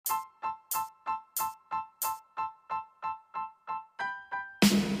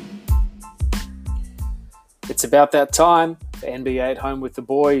It's about that time for NBA at Home with the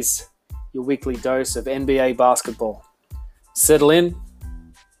Boys, your weekly dose of NBA basketball. Settle in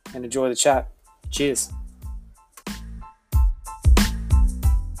and enjoy the chat. Cheers.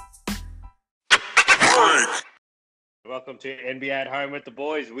 Welcome to NBA at Home with the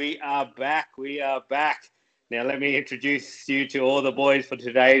Boys. We are back. Now let me introduce you to all the boys for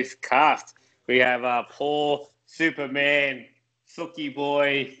today's cast. We have Paul, Superman, Sookie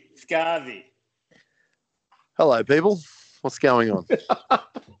Boy, Scarzy. Hello, people. What's going on?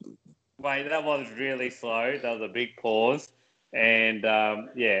 Wait, that was really slow. That was a big pause. And,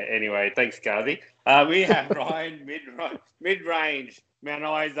 anyway, thanks, Scarzy. We have Ryan, mid-range, Mount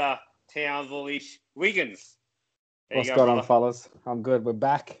Isa, Townsville-ish, Wiggins. What's going on, fellas? I'm good. We're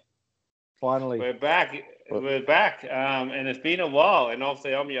back. Finally. We're back. And it's been a while. And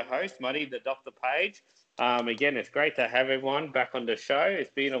obviously, I'm your host, Muddy, the Dr. Page. Again, it's great to have everyone back on the show. It's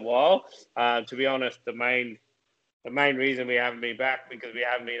been a while. To be honest, the main reason we haven't been back because we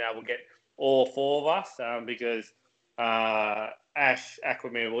haven't been able to get all four of us because Ash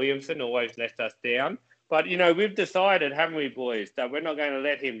Aquaman Williamson always let us down. But, we've decided, haven't we, boys, that we're not going to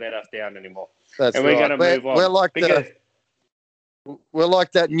let him let us down anymore. That's and we're right. going to move on. We're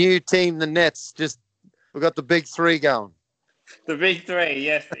like that new team, the Nets. We've got the big three going. The big three,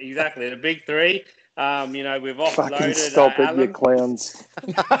 yes, exactly. The big three. We've offloaded Fucking stop it, you clowns.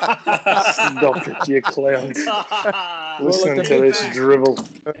 Stop it, you clowns. Listening to this dribble.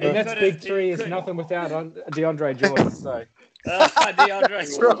 The Nets big three is nothing without DeAndre Jordan. So.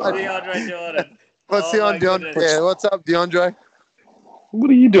 DeAndre Jordan. What's DeAndre? Yeah, what's up, DeAndre? What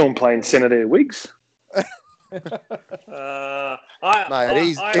are you doing playing centre there, Wiggs? Mate,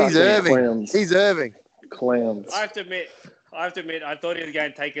 he's Irving. Clowns. He's Irving. Clowns. I have to admit, I thought it was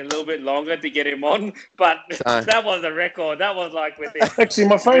going to take a little bit longer to get him on, but that was a record. That was like within. Actually,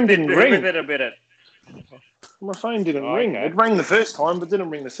 my phone didn't ring. Within a minute. My phone didn't ring. It rang the first time, but didn't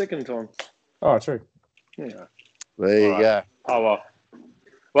ring the second time. Oh, true. Yeah. There you go. Oh, well.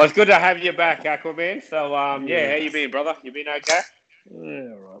 Well, it's good to have you back, Aquaman. So, how you been, brother? You been okay?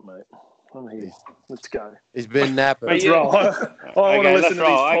 Yeah, all right, mate. I'm here. Let's go. He's been napping. Let's roll. I want to listen to these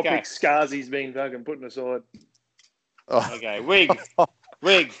topics Okay. Scarzy's been fucking putting aside. Oh. Okay, Wiggs,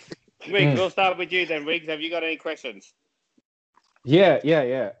 we'll start with you then. Wiggs, have you got any questions? Yeah.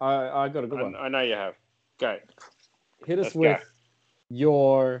 I got a good one. I know you have. Go. Hit us Let's with go.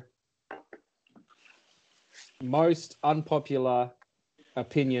 your most unpopular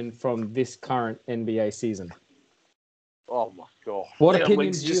opinion from this current NBA season. Oh, my God. What Yeah,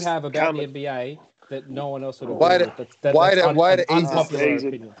 opinions do you just have about come- the NBA that no one else would agree Way with? to That's ease unpopular us.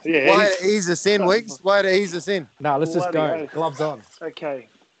 opinion. Yeah, Way to ease us in, Wiggs. Way to ease us in. No, let's just go. Bloody hell. Gloves on. Okay.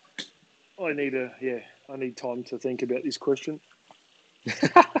 I need time to think about this question.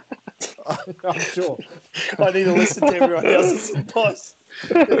 I'm sure. I need to listen to everyone else's advice.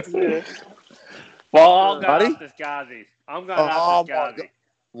 Yeah. Well, I'll go Buddy? after Scarzy. I'm going Oh, after my Scarzy. God.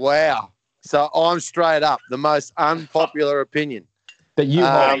 Wow. So I'm straight up the most unpopular opinion. That you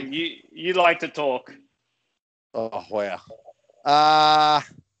hold. You like to talk. Oh, wow.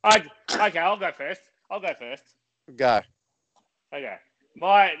 Okay, I'll go first. Go. Okay.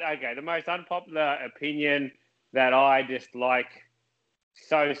 The most unpopular opinion that I dislike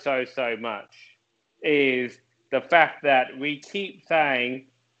so much is the fact that we keep saying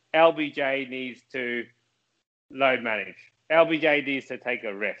LBJ needs to load manage. LBJ needs to take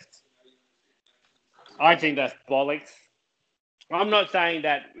a rest. I think that's bollocks. I'm not saying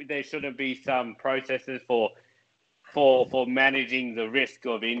that there shouldn't be some processes for managing the risk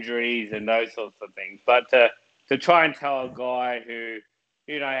of injuries and those sorts of things, but to try and tell a guy who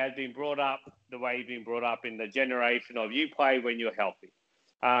has been brought up the way he's been brought up in the generation of you play when you're healthy,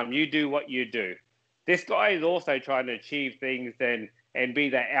 you do what you do. This guy is also trying to achieve things and be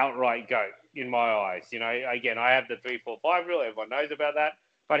the outright GOAT in my eyes. Again, I have the 3-4-5 rule. Everyone knows about that.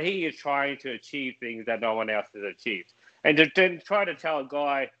 But he is trying to achieve things that no one else has achieved. And to try to tell a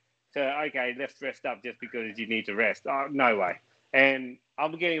guy let's rest up just because you need to rest. No way. And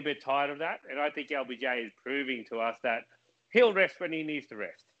I'm getting a bit tired of that. And I think LBJ is proving to us that he'll rest when he needs to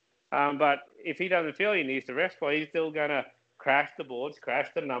rest. But if he doesn't feel he needs to rest, well, he's still going to crash the boards, crash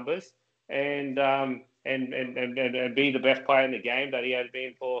the numbers, and be the best player in the game that he has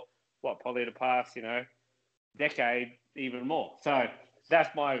been for probably the past decade, even more. So that's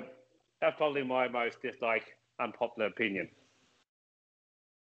probably my most unpopular opinion.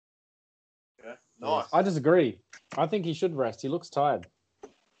 Yeah, nice. I disagree. I think he should rest. He looks tired.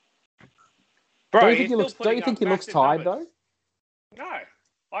 Bro, Don't you think he looks tired though? No,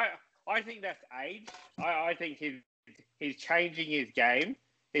 I think that's age. I think he's changing his game.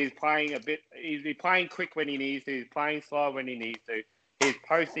 He's playing a bit. He's playing quick when he needs to. He's playing slow when he needs to. He's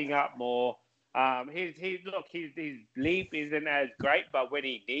posting up more. His leap isn't as great, but when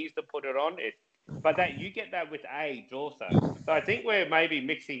he needs to put it on, but that you get that with age also. So I think we're maybe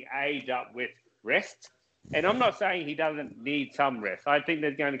mixing age up with rest. And I'm not saying he doesn't need some rest. I think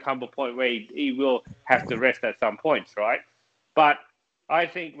there's going to come a point where he will have to rest at some points, right? But I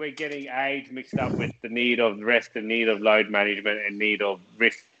think we're getting age mixed up with the need of rest, the need of load management, and need of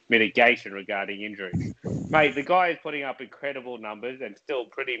risk mitigation regarding injuries. Mate, the guy is putting up incredible numbers and still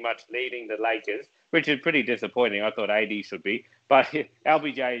pretty much leading the Lakers, which is pretty disappointing. I thought AD should be. But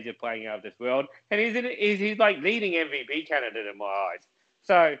LBJ is just playing out of this world. And he's like leading MVP candidate in my eyes.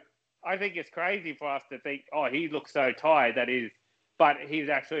 So I think it's crazy for us to think, oh, he looks so tired but he's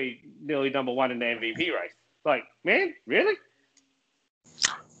actually nearly number one in the MVP race. Like, man, really?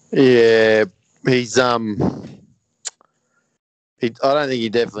 Yeah, he's I don't think he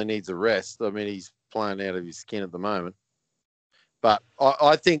definitely needs a rest. I mean, he's playing out of his skin at the moment. But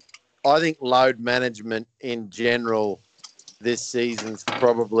I think load management in general this season's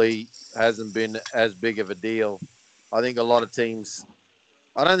probably hasn't been as big of a deal. I think a lot of teams.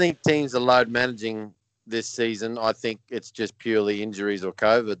 I don't think teams are load managing this season. I think it's just purely injuries or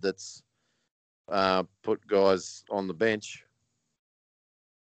COVID that's put guys on the bench.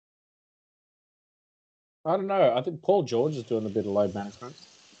 I don't know. I think Paul George is doing a bit of load management.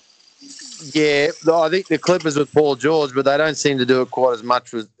 Yeah, I think the Clippers with Paul George, but they don't seem to do it quite as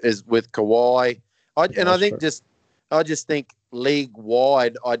much as with Kawhi. I just think league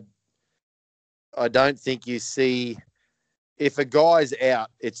wide, I don't think you see if a guy's out,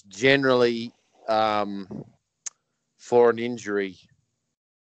 it's generally for an injury.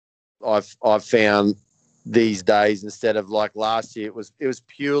 I've found these days instead of like last year, it was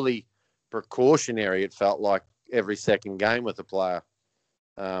purely precautionary. It felt like every second game with a player,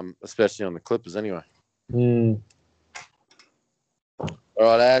 especially on the Clippers anyway. Mm. All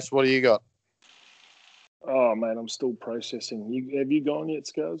right, Ash, what do you got? Oh, man, I'm still processing. Have you gone yet,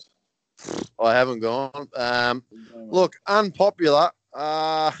 Scuzz? I haven't gone. Look, unpopular.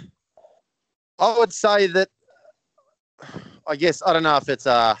 I would say that. I guess I don't know if it's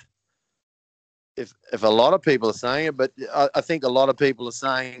if a lot of people are saying it, but I think a lot of people are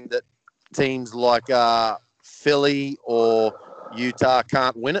saying that teams like Philly or Utah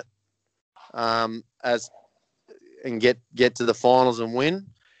can't win it, and get to the finals and win.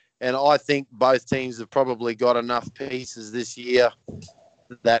 And I think both teams have probably got enough pieces this year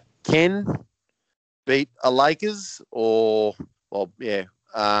that can beat a Lakers either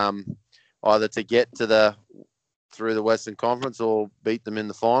to get through the Western Conference or beat them in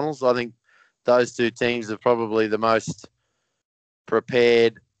the finals. I think those two teams are probably the most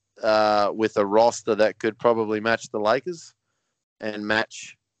prepared with a roster that could probably match the Lakers and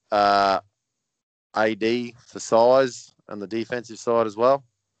match AD for size and the defensive side as well.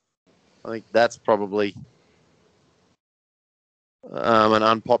 I think that's probably an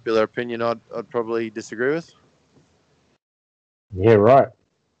unpopular opinion I'd probably disagree with. Yeah, right.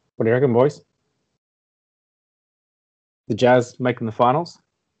 What do you reckon, boys? The Jazz making the finals?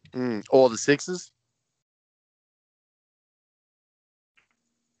 Or the Sixers?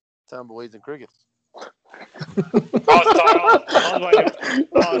 Tumbleweeds and cricket. I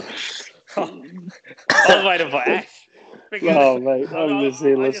was waiting for Ash. Oh, mate, I'm just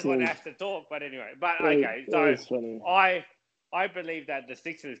here I just want listening. Ash to talk, but anyway. But okay, so I believe that the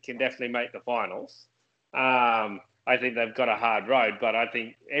Sixers can definitely make the finals. I think they've got a hard road, but I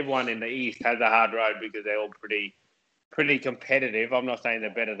think everyone in the East has a hard road because they're all pretty competitive. I'm not saying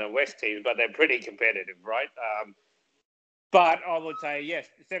they're better than West teams, but they're pretty competitive, right? But I would say, yes,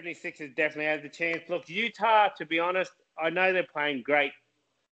 76ers definitely has a chance. Look, Utah, to be honest, I know they're playing great.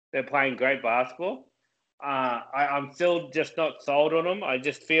 They're playing great basketball. I'm still just not sold on them. I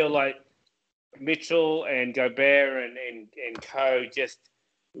just feel like Mitchell and Gobert and Co.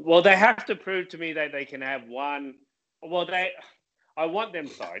 they have to prove to me that they can have one. Well, I want them,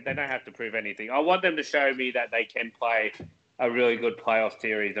 they don't have to prove anything. I want them to show me that they can play a really good playoff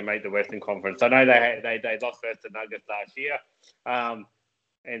series and make the Western Conference. I know they lost versus the Nuggets last year,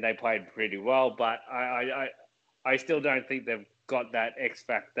 and they played pretty well, but I still don't think they've got that X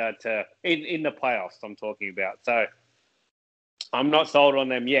factor in the playoffs I'm talking about. So I'm not sold on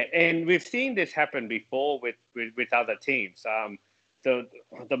them yet. And we've seen this happen before with other teams.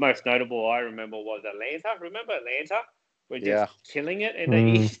 The most notable I remember was Atlanta. Remember Atlanta? We're just killing it in the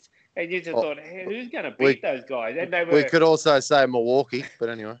East. And you just thought, hey, who's going to beat those guys? And we could also say Milwaukee, but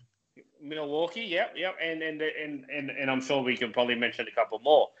anyway. Milwaukee, yep. And I'm sure we can probably mention a couple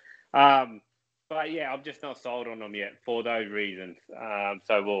more. But yeah, I'm just not sold on them yet for those reasons.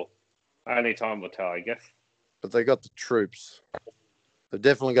 So only time will tell, I guess. But they got the troops. They've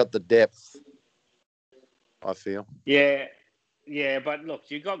definitely got the depth, I feel. Yeah, but look,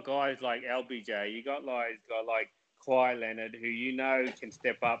 you got guys like LBJ, you got like Kawhi Leonard, who can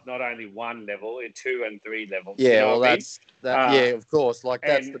step up not only one level, in 2 and 3 levels. Yeah, you know well, what I mean? that's that. Yeah, of course. Like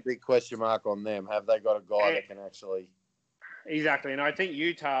that's and- the big question mark on them. Have they got a guy that can actually? Exactly, and I think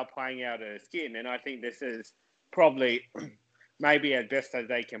Utah are playing out of skin, and I think this is probably maybe as best as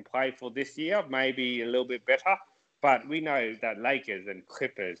they can play for this year, maybe a little bit better. But we know that Lakers and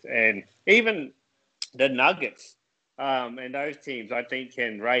Clippers and even the Nuggets and those teams, I think,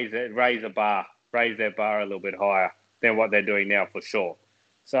 can raise their bar a little bit higher than what they're doing now for sure.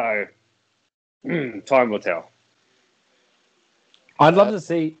 So time will tell. I'd love to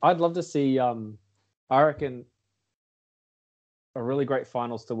see. I reckon a really great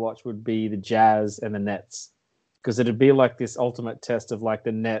finals to watch would be the Jazz and the Nets, because it'd be like this ultimate test of like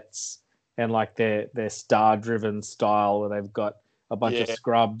the Nets and like their star-driven style, where they've got a bunch of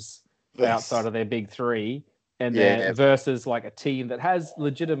scrubs outside of their big three, and then versus like a team that has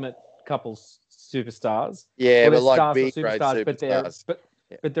legitimate couple superstars. Yeah, well, but like stars big or grade superstars, superstars.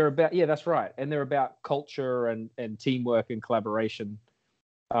 but they're about that's right, and they're about culture and teamwork and collaboration.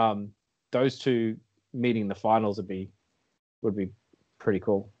 Those two meeting the finals would be pretty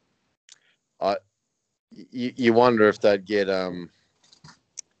cool. You wonder if they'd get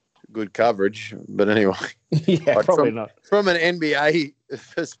good coverage, but anyway, yeah, like probably not. From an NBA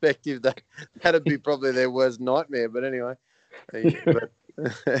perspective, that'd be probably their worst nightmare. But anyway,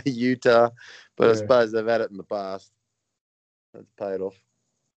 Utah, but I suppose they've had it in the past. That's paid off.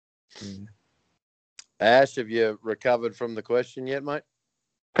 Mm. Ash, have you recovered from the question yet, mate?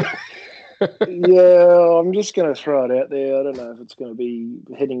 Yeah, I'm just going to throw it out there. I don't know if it's going to be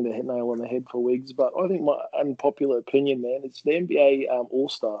hitting the nail on the head for Wiggs, but I think my unpopular opinion, man, it's the NBA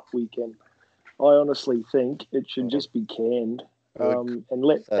All-Star weekend. I honestly think it should just be canned, and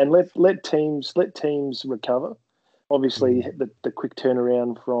let teams recover. Obviously, the quick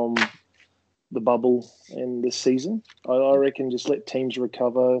turnaround from the bubble and this season, I reckon just let teams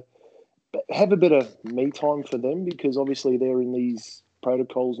recover, but have a bit of me time for them, because obviously they're in these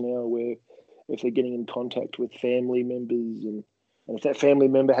protocols now where if they're getting in contact with family members and if that family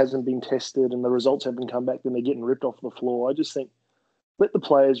member hasn't been tested and the results haven't come back, then they're getting ripped off the floor. I just think let the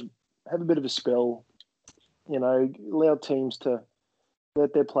players have a bit of a spell, allow teams to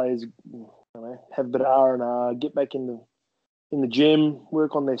let their players have a bit of R&R, get back in the gym,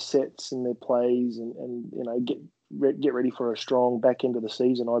 work on their sets and their plays and get ready for a strong back end of the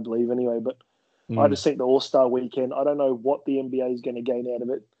season, I believe anyway. But I just think the All-Star weekend, I don't know what the NBA is going to gain out of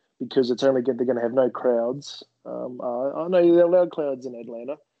it, because it's only they're going to have no crowds. I know they're allowed crowds in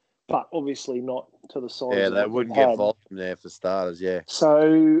Atlanta, but obviously not to the size. Yeah, they wouldn't get volume there for starters, yeah.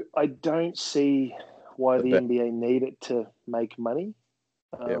 So I don't see why the NBA need it to make money,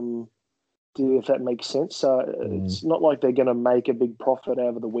 if that makes sense. So it's not like they're going to make a big profit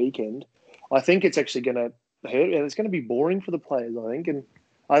out of the weekend. I think it's actually going to hurt, and it's going to be boring for the players, I think. And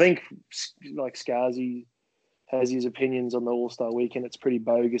I think, like Scarzy has his opinions on the All-Star weekend, it's pretty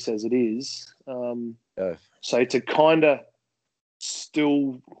bogus as it is. So to kind of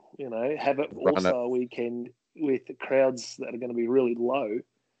still, have an All-Star weekend with the crowds that are going to be really low,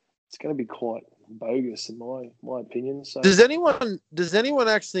 it's going to be quite bogus in my opinion. So does anyone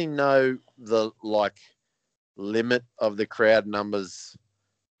actually know the limit of the crowd numbers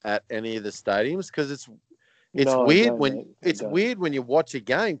at any of the stadiums? Because it's weird when you watch a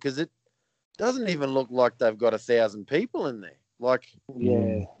game, because it doesn't even look like they've got 1,000 people in there.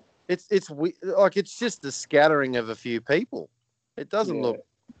 It's like it's just the scattering of a few people. It doesn't look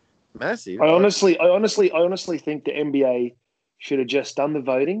massive. I honestly think the NBA should have just done the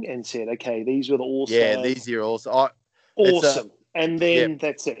voting and said, okay, these were the All-Stars. Yeah, these are also awesome. And then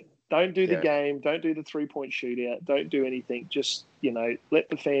that's it. Don't do the game. Don't do the 3-point shootout. Don't do anything. Just, let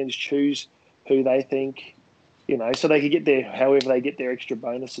the fans choose who they think, so they could get however they get their extra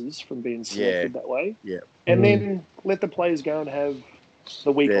bonuses from being selected that way. Yeah. And then let the players go and have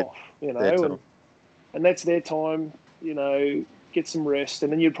the week off, and that's their time, get some rest.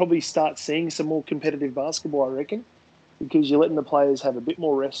 And then you'd probably start seeing some more competitive basketball, I reckon, because you're letting the players have a bit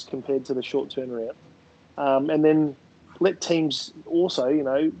more rest compared to the short turnaround. And then let teams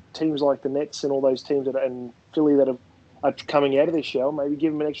also, teams like the Nets and all those teams and Philly that are coming out of their shell, maybe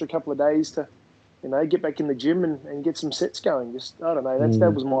give them an extra couple of days to, get back in the gym and get some sets going. Just, I don't know.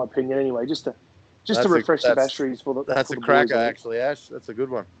 That was my opinion anyway, just to refresh the batteries for the. That's for a the cracker, boys, actually, Ash. That's a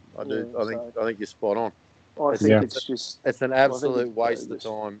good one. I think you're spot on. I think it's just. It's an absolute waste of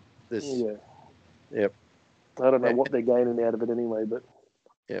time. Yep. I don't know what they're gaining out of it anyway, but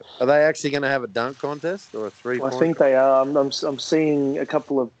Yep. Are they actually going to have a dunk contest or a 3-point? I think they are. I'm seeing a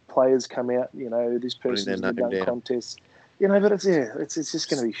couple of players come out. You know, this Putting their person's in the name dunk down. contest. You know, but it's just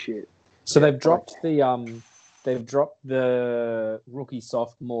going to be shit. So Yeah, they've dropped the rookie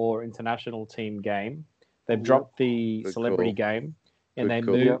sophomore international team game. They've dropped the Good celebrity call. game, and Good they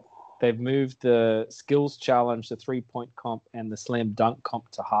call. moved. They've moved the skills challenge, the 3-point comp, and the slam dunk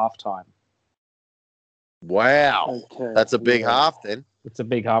comp to halftime. Wow. Okay, That's a big yeah. half then. It's a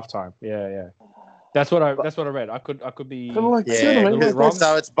big halftime. Yeah. That's what I read. I could be But like, Yeah. see what I mean? a little bit Like, wrong.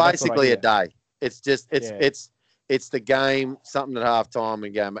 So it's but that's what I basically a hear. day. It's just it's the game, something at halftime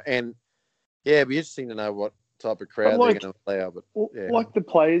and game. And yeah, it'd be interesting to know what type of crowd like- they're going to allow. But yeah. Like the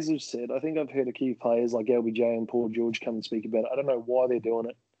players have said, I think I've heard a few players like LBJ and Paul George come and speak about it. I don't know why they're doing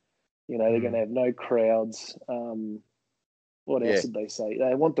it. You know, they're going to have no crowds. What else did they say?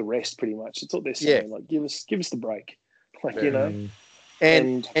 They want the rest, pretty much. That's what they're saying. Like, give us the break. Like, you know.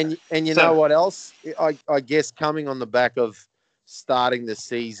 And you know what else? I guess coming on the back of starting the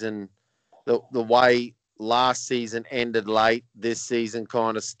season, the way last season ended late, this season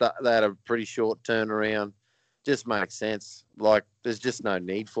kind of they had a pretty short turnaround. Just makes sense. Like, there's just no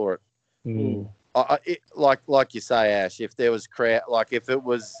need for it. Like you say, Ash, if there was crowd, like if it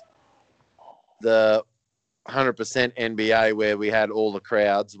was the 100% NBA where we had all the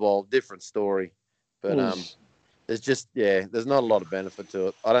crowds, well, different story. But there's not a lot of benefit to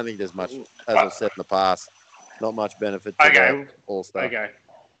it. I don't think there's much, as I've said in the past, not much benefit to the All-Star. Okay.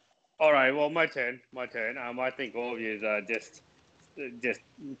 All right. Well, my turn. I think all of you are just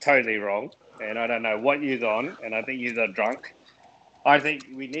totally wrong, and I don't know what you're on, and I think you are drunk. I think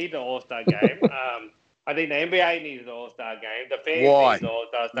we need the All-Star game. I think the NBA needs the All-Star game. The fans need the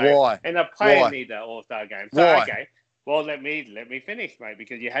All-Star game. Why? And the players need the All-Star game. So, Why? okay. Well, let me finish, mate,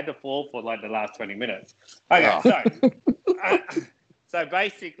 because you had to fall for like the last 20 minutes. Okay, so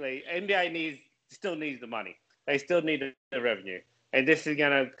basically, NBA still needs the money. They still need the revenue. And this is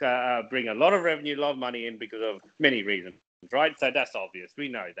going to bring a lot of revenue, a lot of money in because of many reasons, right? So that's obvious. We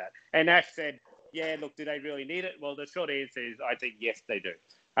know that. And Ash said, yeah, look, do they really need it? Well, the short answer is I think, yes, they do.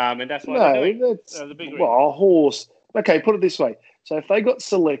 And that's why they're doing it. That's the big reason. a horse. Okay, put it this way. So if they got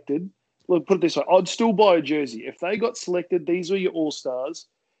selected, look, put it this way, I'd still buy a jersey. If they got selected, these were your All-Stars,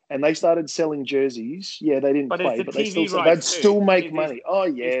 and they started selling jerseys, they didn't play, but they'd still make money. Oh,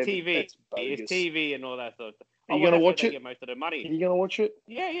 yeah. It's TV. It's TV and all that sort of stuff. Are you going to watch it? Get most of the money. Are you going to watch it?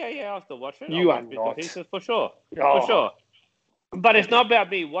 Yeah, I'll still watch it. You I'll are watch not. Pieces for sure. Oh. For sure. But it's not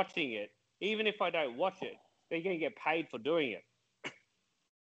about me watching it. Even if I don't watch it, they're going to get paid for doing it.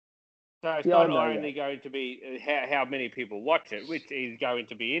 So it's not only going to be how many people watch it, which is going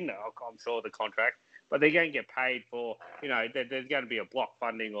to be in, I'm sure, the contract, but they're going to get paid for, there's going to be a block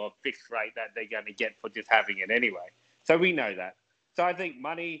funding or a fixed rate that they're going to get for just having it anyway. So we know that. So I think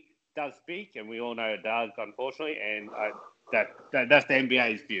money does speak, and we all know it does, unfortunately, and that's the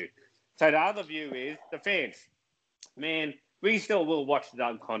NBA's view. So the other view is the fans. Man, we still will watch the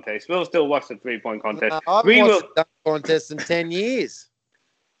dunk contest. We'll still watch the 3-point contest. I've watched the dunk contest in 10 years.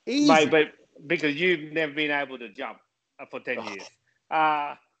 Easy. Mate, but because you've never been able to jump for 10 years.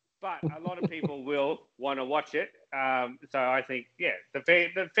 But a lot of people will want to watch it. So I think,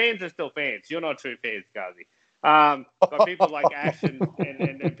 the fans are still fans. You're not true fans, Gazi. But people like Ash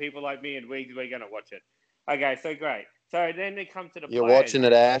and people like me and we're going to watch it. Okay, so great. So then it comes to the You're players. watching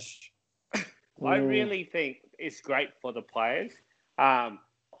it, Ash. I really think it's great for the players.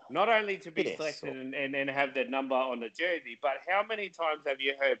 Not only to be selected and have their number on the jersey, but how many times have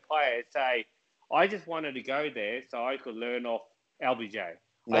you heard players say, I just wanted to go there so I could learn off LBJ?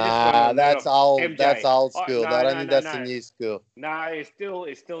 Nah, that's old. MJ. That's old school. I don't think that's the new school. No, it's still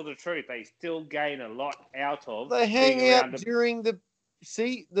the truth. They still gain a lot out of. They hang out during the.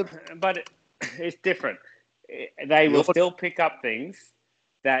 But it's different. They will still pick up things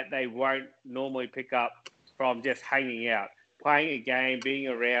that they won't normally pick up from just hanging out, playing a game, being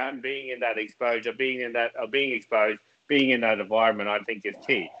around, being in that exposure, being exposed, being in that environment. I think is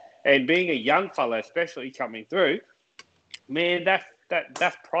key. And being a young fella, especially coming through, man, that's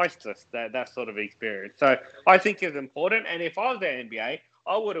priceless. That sort of experience. So I think it's important. And if I was the NBA,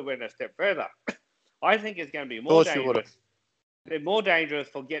 I would have went a step further. I think it's going to be more dangerous. They're more dangerous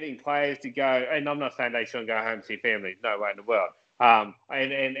for getting players to go. And I'm not saying they shouldn't go home and see families. No way in the world.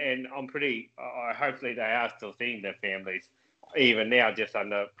 And I'm pretty. Hopefully they are still seeing their families, even now, just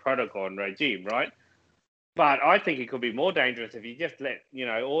under protocol and regime, right? But I think it could be more dangerous if you just let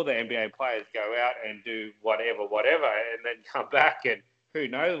all the NBA players go out and do whatever, and then come back and who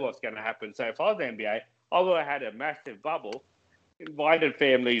knows what's going to happen. So if I was the NBA, I would have had a massive bubble invited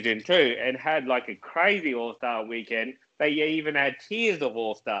families in too and had like a crazy All-Star weekend. They even had tiers of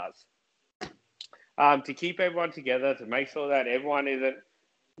All-Stars to keep everyone together, to make sure that everyone isn't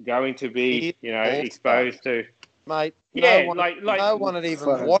going to be, exposed to. Mate, Yeah, no one would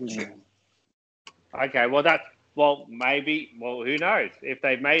even watch it. Okay, maybe, who knows? If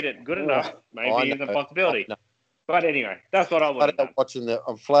they've made it good enough, maybe it's a possibility. But anyway, that's what I want to know.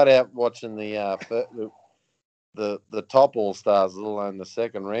 I'm flat out watching the top All-Stars, let alone the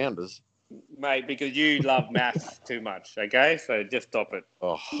second rounders. Mate, because you love maths too much, okay? So just stop it.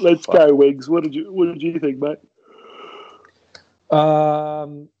 Oh, let's go, Wiggs. What did you think, mate?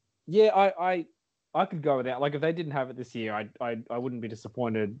 Yeah, I could go with that. Like if they didn't have it this year, I wouldn't be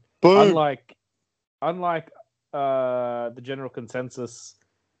disappointed. Boom. Unlike the general consensus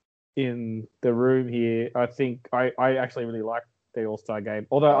in the room here, I think I actually really like the All-Star game.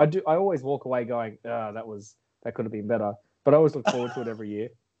 Although I always walk away going, that could have been better. But I always look forward to it every year.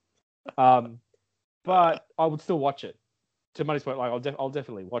 But I would still watch it. To Muddy's point, like I'll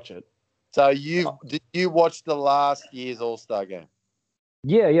definitely watch it. So did you watch the last year's All-Star game?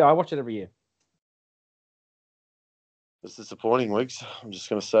 Yeah, I watch it every year. It's disappointing, Wiggs. I'm just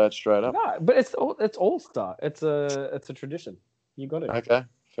going to say it straight up. No, but it's All-Star. It's a tradition. You got it. Okay,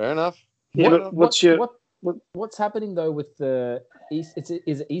 fair enough. Yeah, what's happening though with the East?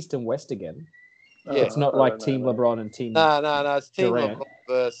 Is it East and West again? Yeah. It's not like Team LeBron and Team. No. It's Team Durant. LeBron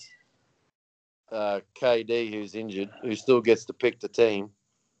versus KD, who's injured, who still gets to pick the team.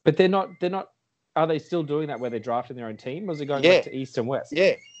 But they're not. Are they still doing that where they're drafting their own team, or is it going back to East and West?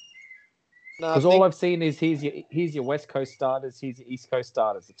 Yeah. Because all I've seen is here's your West Coast starters, here's your East Coast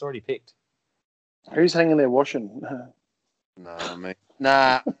starters. It's already picked. Who's hanging there washing? No, mate.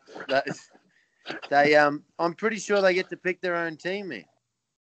 Nah. I'm pretty sure they get to pick their own team, man.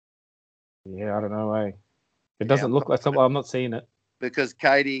 Yeah, I don't know, It doesn't look like something. I'm not seeing it. Because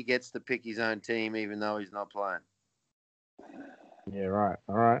KD gets to pick his own team even though he's not playing. Yeah, right.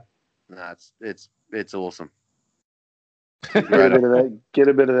 All right. No, it's awesome. Get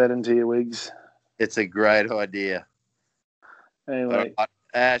a bit of that into your Wigs. It's a great idea. Anyway,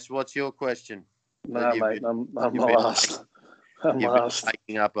 Ash, what's your question? No, mate, I'm last. I'm last.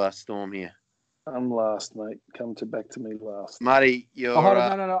 Making up a storm here. I'm last, mate. Back to me last. Muddy, you're... hold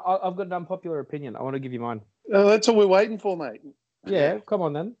on, no. I've got an unpopular opinion. I want to give you mine. Oh, that's all we're waiting for, mate. Yeah, come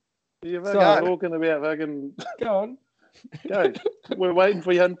on then. You're talking about fucking... Go on. Go. We're waiting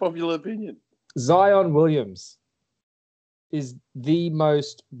for your unpopular opinion. Zion Williams is the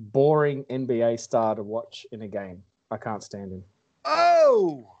most boring NBA star to watch in a game. I can't stand him.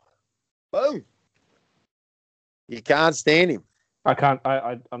 Oh! Boom. You can't stand him. I can't.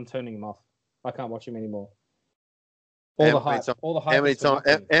 I'm turning him off. I can't watch him anymore. All the hype. How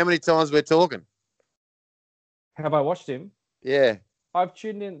many times we're talking? Have I watched him? Yeah. I've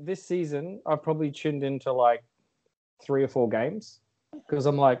tuned in this season. I've probably tuned into like 3 or 4 games because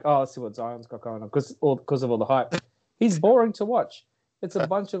I'm like, let's see what Zion's got going on because of all the hype. He's boring to watch. It's a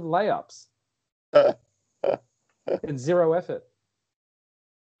bunch of layups and zero effort.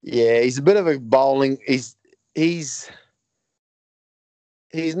 Yeah, he's a bit of a bowling. He's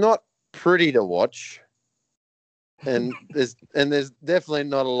not pretty to watch, and there's definitely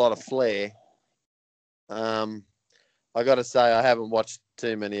not a lot of flair. I got to say I haven't watched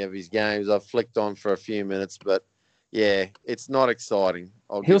too many of his games. I've flicked on for a few minutes, but yeah, it's not exciting.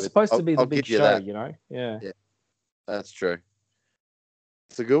 He was supposed to be the big show, you know. Yeah, that's true.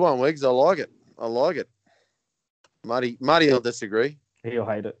 It's a good one, Wiggs. I like it. Muddy will disagree. He'll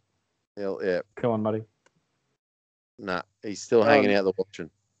hate it. Yeah. Come on, Muddy. Nah, he's still hanging out the watching.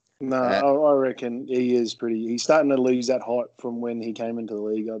 No, I reckon he is pretty. He's starting to lose that hype from when he came into the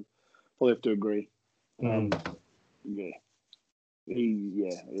league. I'd probably have to agree. Yeah,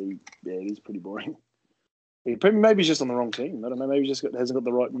 he's pretty boring. Maybe he's just on the wrong team. I don't know. Maybe he just hasn't got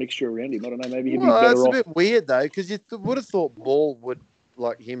the right mixture around him. I don't know. Maybe he'd be better off. That's a bit weird though, because you would have thought Ball would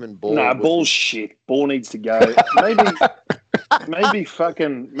like him and Ball. Nah, Ball's shit. Ball needs to go. Maybe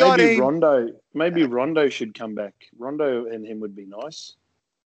Rondo. Maybe Rondo should come back. Rondo and him would be nice.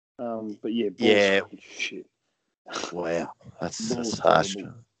 But yeah, Ball's shit. Wow, that's harsh.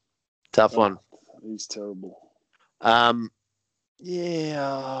 Tough one. He's terrible. I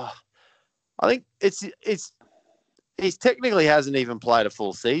think he's technically hasn't even played a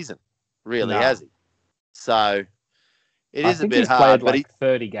full season, really, has he? So it is a bit hard. But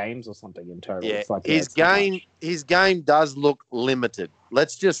 30 games or something in total. Yeah, it's like, his game does look limited.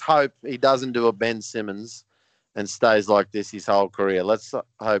 Let's just hope he doesn't do a Ben Simmons and stays like this his whole career. Let's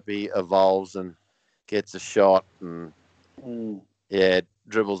hope he evolves and gets a shot and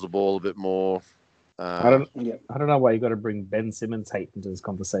dribbles the ball a bit more. I don't Yeah. know why you got to bring Ben Simmons hate into this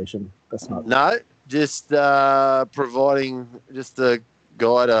conversation. That's not. No, just providing just a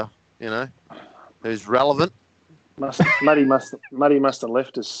guy to, who's relevant. Muddy must have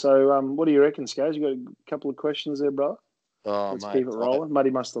left us. So, what do you reckon, Scars? You got a couple of questions there, bro? Oh, Let's mate, keep it rolling. Muddy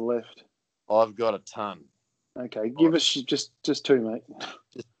must have left. I've got a ton. Okay, give us just two, mate.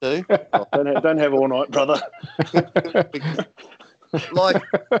 Just two? Don't have all night, brother. Like,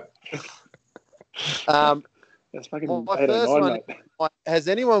 That's fucking my 8 or first 9, one, mate. has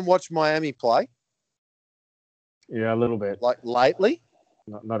anyone watched Miami play, Yeah, a little bit. like, lately?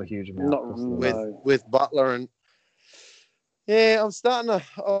 Not a huge amount. Not Just a little bit. no. With Butler and... Yeah, I'm starting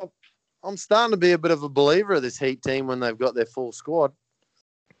to be a bit of a believer of this Heat team when they've got their full squad.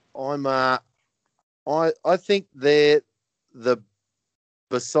 I think they're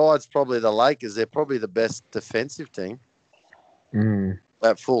besides probably the Lakers, they're probably the best defensive team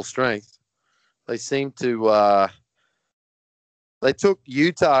at full strength. They seem to they took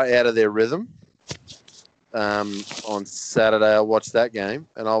Utah out of their rhythm on Saturday. I watched that game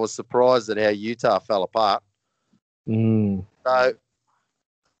and I was surprised at how Utah fell apart. So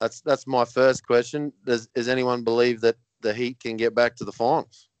that's my first question. Does anyone believe that the Heat can get back to the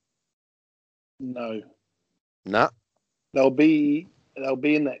finals? No. No. They'll be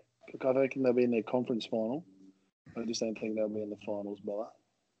in that. I reckon they'll be in their conference final. I just don't think they'll be in the finals, brother.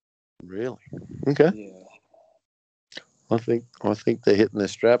 Really? Okay. Yeah. I think they're hitting their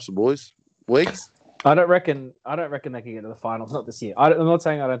straps, boys. Weeks? I don't reckon they can get to the finals. Not this year. I'm not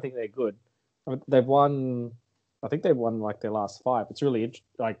saying I don't think they're good. I mean, they've won. I think they've won like their last 5. It's really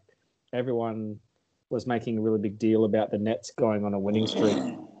like everyone was making a really big deal about the Nets going on a winning streak.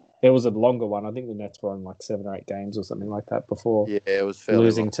 There was a longer one. I think the Nets were on like 7 or 8 games or something like that before. Yeah, it was fairly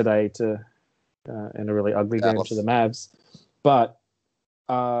losing long. today to in a really ugly game Dallas. to the Mavs. But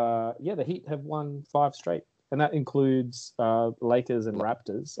the Heat have won 5 straight, and that includes Lakers and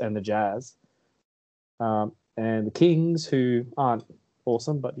Raptors and the Jazz, and the Kings, who aren't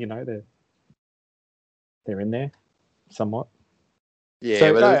awesome, but they're in there somewhat. Yeah,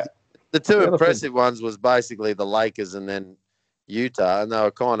 So, but the two the other impressive ones was basically the Lakers and then Utah, and they were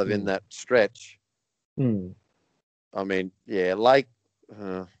kind of in that stretch. I mean, yeah,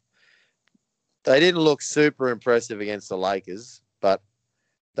 they didn't look super impressive against the Lakers, but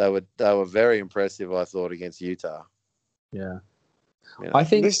they were very impressive, I thought, against Utah. Yeah, I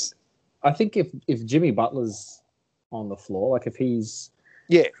think if Jimmy Butler's on the floor, like if he's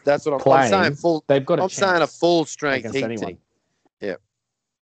that's what I'm playing, saying. They've got. I'm saying a full strength against Heat anyone. team.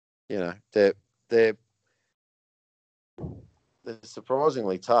 Yeah, they're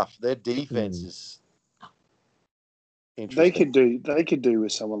surprisingly tough. Their defense is interesting. They could do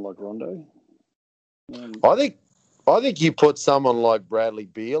with someone like Rondo. I think you put someone like Bradley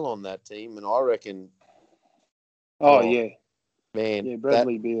Beal on that team, and I reckon. Man,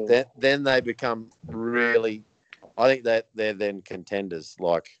 Bradley Beal. Then they become really. I think that they're then contenders.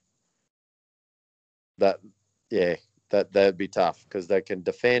 Like that, that'd be tough because they can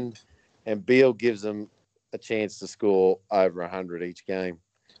defend, and Beal gives them a chance to score over 100 each game.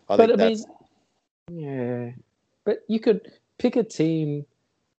 But you could pick a team,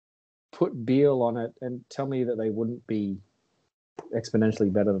 put Beal on it, and tell me that they wouldn't be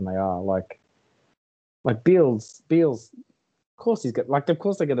exponentially better than they are. Like Beal's. Of course he's got. Of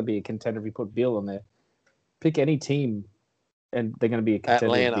course they're going to be a contender if you put Beal on there. Pick any team, and they're going to be a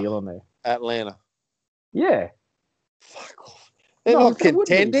contender with Beal on there. Atlanta. Yeah. Fuck off. They're not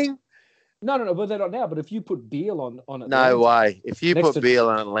contending. No, but they're not now. But if you put Beal on Atlanta, no way. If you put Beal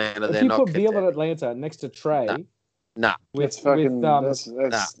on Atlanta, they're not. If you put Beal on Atlanta next to Trey, nah. That's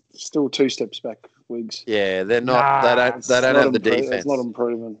still 2 steps back, Wiggs. Yeah, they're not. They don't have the defense. It's not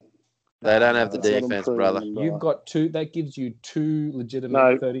improving. They don't have the defense, brother. You've got 2. That gives you 2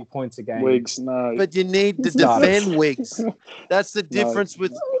 legitimate 30 points a game. Wiggs, no. But you need to defend, Wiggs. That's the difference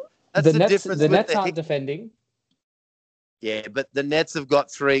with. That's the difference. The Nets aren't defending. Yeah, but the Nets have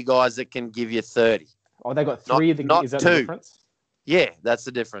got 3 guys that can give you 30. Oh, they got 3. Not is that 2. the difference? Yeah, that's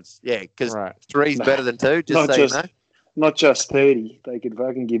the difference. Yeah, because 3's better than 2. You know. Not just 30. They could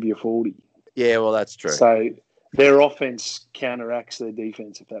fucking give you 40. Yeah, well, that's true. So their offense counteracts their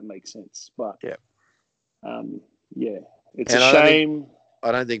defense, if that makes sense. But it's a shame.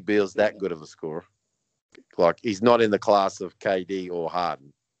 I don't think Beal's that good of a scorer. Like he's not in the class of KD or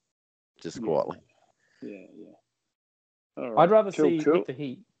Harden. Just quietly. Yeah. Right. I'd rather see with the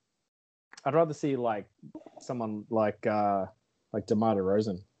Heat. I'd rather see like someone like DeMar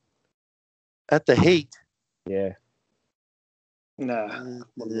DeRozan at the Heat. Yeah. Nah,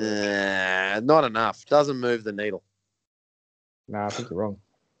 not enough. Doesn't move the needle. Nah, I think you're wrong.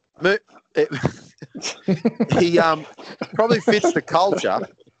 he probably fits the culture.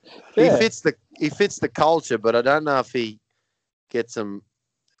 Yeah. He fits the culture, but I don't know if he gets them.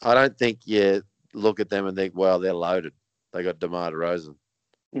 I don't think you look at them and think, well, they're loaded. They got DeMar DeRozan.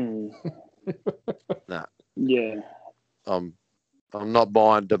 Nah. Yeah. I'm not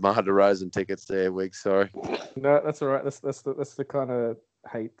buying DeMar DeRozan tickets there, Wig. Sorry. No, that's all right. That's the kind of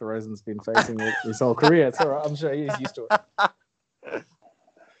hate DeRozan's been facing his whole career. It's all right. I'm sure he's used to it.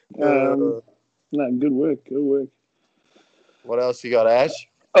 No, good work. Good work. What else you got, Ash?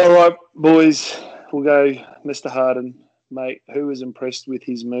 All right, boys. We'll go Mr. Harden, mate. Who was impressed with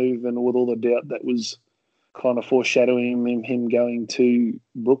his move and with all the doubt that was kind of foreshadowing him going to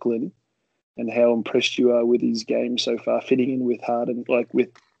Brooklyn, and how impressed you are with his game so far, fitting in with Harden, like with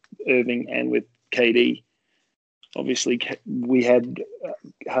Irving and with KD. Obviously, we had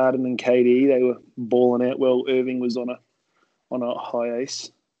Harden and KD. They were balling out. Well, Irving was on a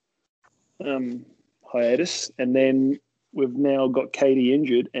hiatus, and then we've now got KD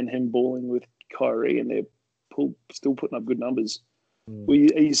injured and him balling with Kyrie, and they're still putting up good numbers. Are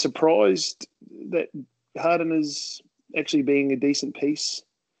you surprised that Harden is actually being a decent piece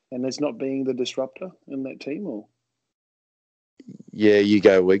and is not being the disruptor in that team? Or Yeah, you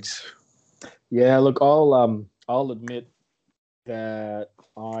go, Wiggs. Yeah, look, I'll admit that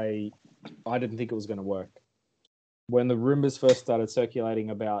I didn't think it was going to work. When the rumors first started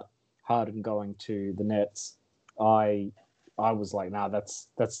circulating about Harden going to the Nets, I was like, nah, that's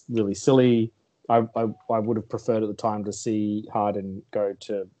really silly. I would have preferred at the time to see Harden go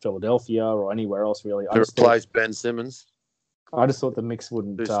to Philadelphia or anywhere else, really. To replace Ben Simmons. I just thought the mix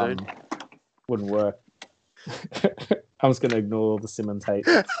wouldn't work. I'm just going to ignore all the Simmons hate.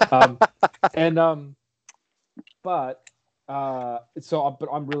 But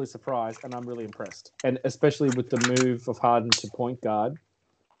I'm really surprised and I'm really impressed, and especially with the move of Harden to point guard.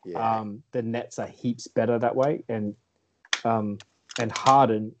 Yeah. The Nets are heaps better that way, and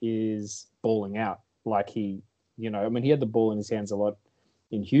Harden is balling out like he had the ball in his hands a lot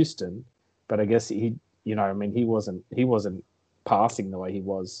in Houston, but I guess he wasn't passing the way he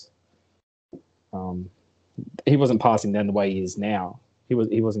was. He wasn't passing then the way he is now. He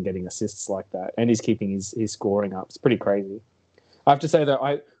wasn't getting assists like that, and he's keeping his scoring up. It's pretty crazy. I have to say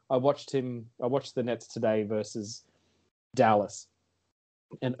though, I watched the Nets today versus Dallas,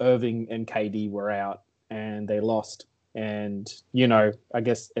 and Irving and KD were out and they lost. And I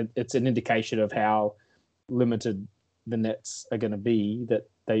guess it's an indication of how limited the Nets are going to be. That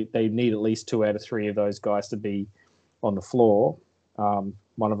they need at least 2 out of 3 of those guys to be on the floor. One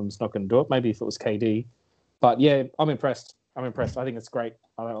of them's not going to do it. Maybe if it was KD, but yeah, I'm impressed. I think it's great,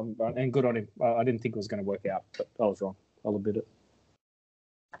 and good on him. I didn't think it was going to work out, but I was wrong. I'll admit it.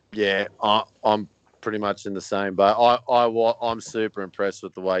 Yeah, I'm pretty much in the same boat. I'm super impressed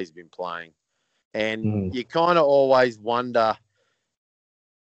with the way he's been playing, and you kind of always wonder.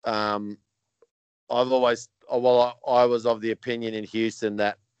 I was of the opinion in Houston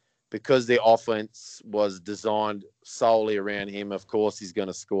that because the offense was designed solely around him, of course he's going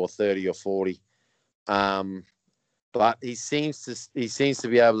to score 30 or 40. But he seems to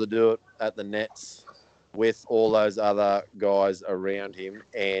be able to do it at the Nets with all those other guys around him,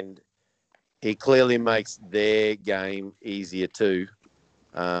 and he clearly makes their game easier too.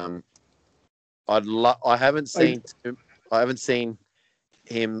 I haven't seen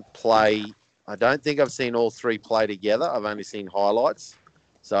him play. I don't think I've seen all 3 play together. I've only seen highlights,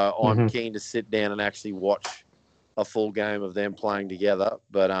 so I'm keen to sit down and actually watch a full game of them playing together.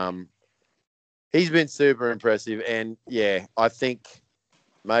 But he's been super impressive, and yeah, I think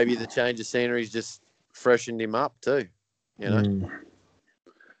maybe the change of scenery's just freshened him up too.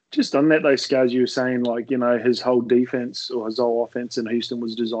 Just on that, those Scars, you were saying, like, his whole defense or his whole offense in Houston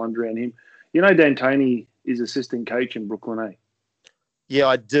was designed around him. D'Antoni is assistant coach in Brooklyn, eh? Yeah,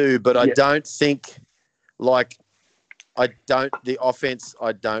 I do, but I don't think, the offense,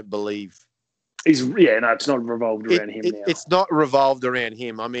 I don't believe. It's not revolved around him now. It's not revolved around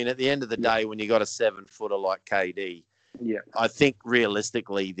him. I mean, at the end of the day, when you got a 7-footer like KD, I think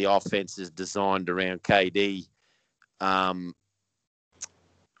realistically the offense is designed around KD, and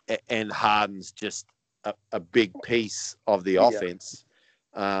Harden's just a big piece of the offense.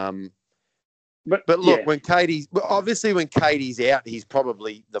 But look, when KD's out, he's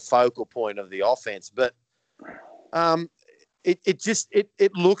probably the focal point of the offense. But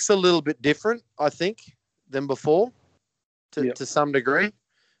it looks a little bit different, I think, than before, to some degree.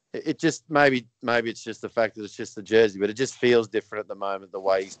 It just maybe it's just the fact that it's just the jersey, but it just feels different at the moment the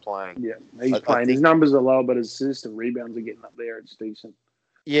way he's playing. Yeah, he's playing. His numbers are low, but his assists and rebounds are getting up there. It's decent.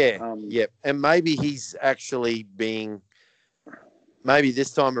 Yeah, and maybe he's actually being maybe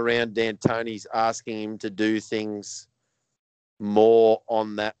this time around, D'Antoni's asking him to do things more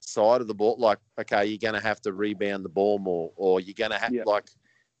on that side of the ball. Like, okay, you're going to have to rebound the ball more, or you're going to have,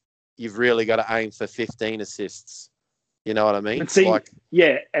 you've really got to aim for 15 assists. You know what I mean? But see,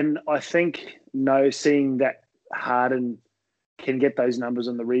 and I think, seeing that Harden can get those numbers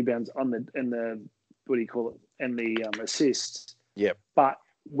on the rebounds, and the what do you call it, and the assists. Yep. But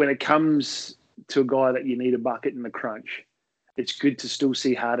when it comes to a guy that you need a bucket in the crunch, it's good to still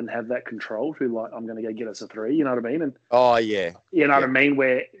see Harden have that control to, like, I'm going to go get us a three. You know what I mean? And you know what I mean?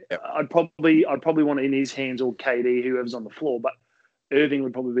 Where I'd probably want it in his hands, or KD, whoever's on the floor. But Irving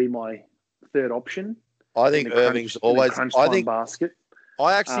would probably be my third option. I think Irving's always. I think basket.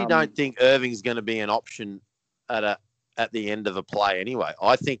 I actually don't think Irving's going to be an option at the end of a play anyway.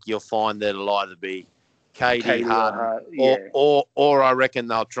 I think you'll find that it'll either be KD Harden, or I reckon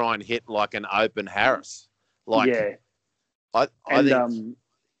they'll try and hit like an open Harris. I think.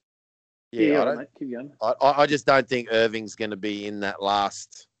 Keep going. I just don't think Irving's going to be in that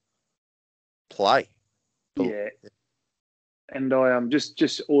last play. Yeah. And I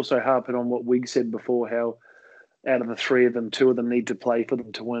just also harping on what Wiggs said before, how out of the three of them, two of them need to play for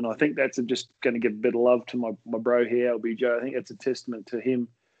them to win. I think that's just going to give a bit of love to my bro here, LBJ. I think that's a testament to him,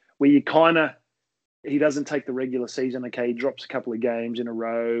 where you he doesn't take the regular season. Okay, he drops a couple of games in a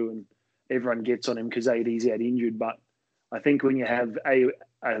row and everyone gets on him because AD's out injured. But I think when you have a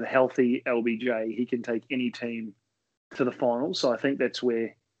healthy LBJ, he can take any team to the finals. So I think that's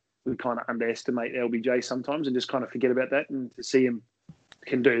where we kind of underestimate LBJ sometimes and just kind of forget about that. And to see him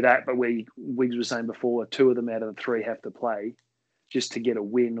can do that, but where Wiggs was saying before, two of them out of the three have to play just to get a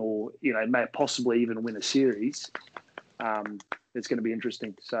win, or may possibly even win a series. It's going to be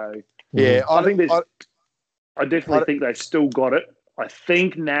interesting. So I definitely think they've still got it. I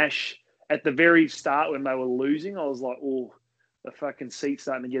think Nash, at the very start when they were losing, I was like, oh, the fucking seat's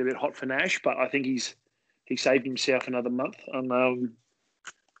starting to get a bit hot for Nash. But I think he saved himself another month.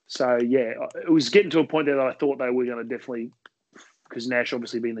 It was getting to a point that I thought they were going to definitely, because Nash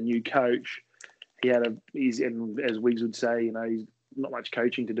obviously being the new coach, and as Wiggs would say, he's not much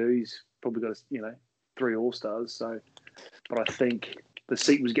coaching to do. He's probably got 3 All-Stars. So, but I think the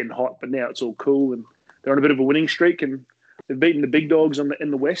seat was getting hot, but now it's all cool and they're on a bit of a winning streak and they've beaten the big dogs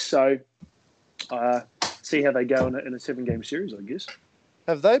in the West. So, see how they go in a 7-game series, I guess.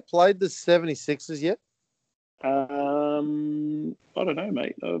 Have they played the 76ers yet? I don't know,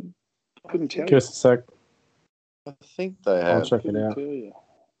 mate. I couldn't tell you. Just a sec. I think they have. I'll check it out.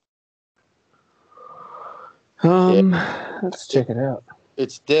 Let's check it out.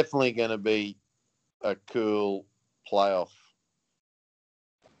 It's definitely going to be a cool playoff.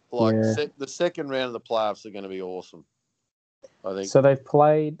 The second round of the playoffs are going to be awesome, I think. So they've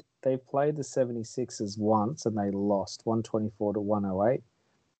played the 76ers once and they lost 124 to 108.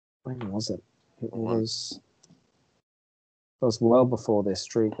 When was it? It was well before their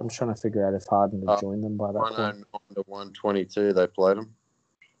streak. I'm trying to figure out if Harden had joined them by that point. 109 to 122 they played them.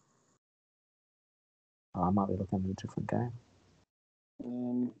 I might be looking at a different game.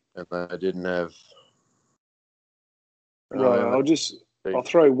 And they didn't have... Right, I'll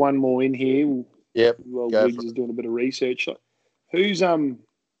throw one more in here. Yep. While Wiggs is doing a bit of research. Has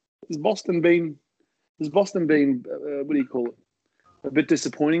Boston been what do you call it? A bit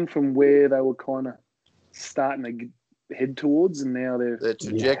disappointing from where they were kind of starting to head towards, and now their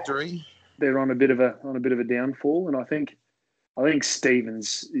trajectory. They're on a bit of a downfall, and I think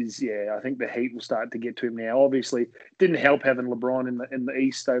Stevens is. I think the heat will start to get to him now. Obviously, it didn't help having LeBron in the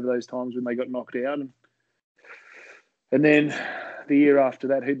East over those times when they got knocked out, and then the year after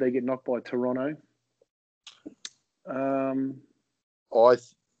that, who'd they get knocked by? Toronto. I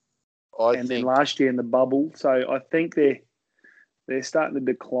think then last year in the bubble. So I think they're starting to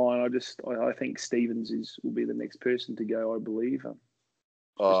decline. I think Stevens will be the next person to go, I believe. Just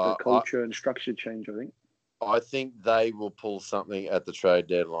a culture and structure change, I think. I think they will pull something at the trade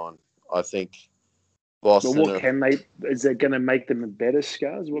deadline. I think Boston... But what can they... Is that going to make them better,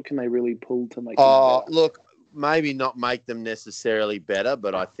 Scars? What can they really pull to make them better? Look, maybe not make them necessarily better,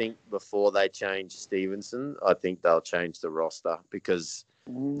 but I think before they change Stevenson, I think they'll change the roster because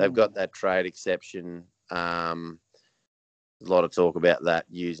they've got that trade exception. A lot of talk about that,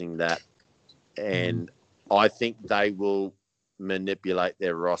 using that. And I think they will manipulate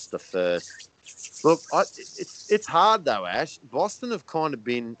their roster first. Look, it's hard though, Ash. Boston have kind of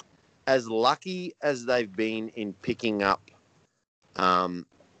been as lucky as they've been in picking up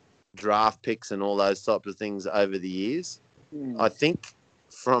draft picks and all those types of things over the years. I think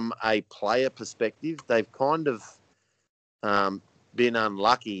from a player perspective, they've kind of been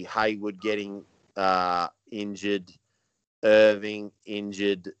unlucky. Hayward getting injured, Irving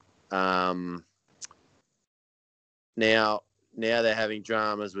injured. Now they're having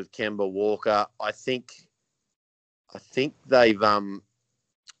dramas with Kemba Walker. I think they've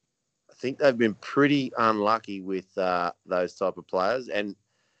been pretty unlucky with those type of players, and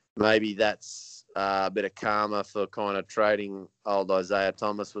maybe that's a bit of karma for kind of trading old Isaiah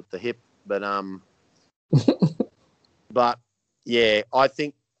Thomas with the hip. But but yeah, I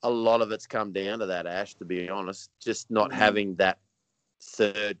think a lot of it's come down to that, Ash, to be honest. Just not having that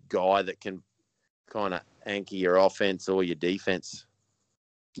third guy that can kind of anchor your offense or your defense.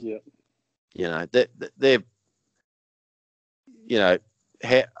 Yeah. You know, they're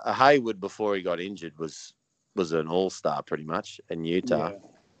Hayward before he got injured was an all-star pretty much in Utah. Yeah.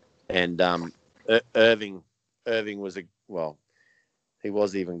 And Irving was he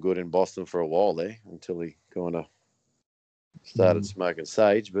was even good in Boston for a while there until he kind of started smoking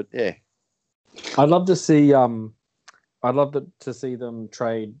sage. But yeah, I'd love to see them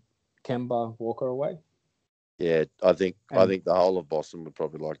trade Kemba Walker away. Yeah, I think the whole of Boston would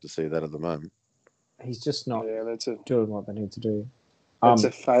probably like to see that at the moment. He's just not doing what they need to do. That's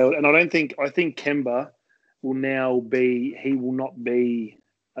a fail, and I think Kemba will now he will not be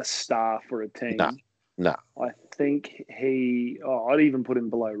a star for a team. No. I think I'd even put him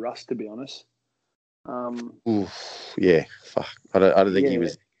below Russ, to be honest. Yeah, fuck. I don't think he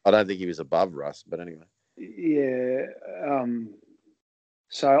was. I don't think he was above Russ, but anyway. Yeah.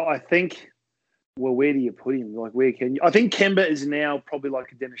 So I think. Well, where do you put him? Like, where can you? I think Kemba is now probably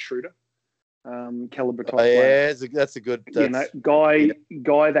like a Dennis Schroeder caliber type player. Yeah, that's a good. Guy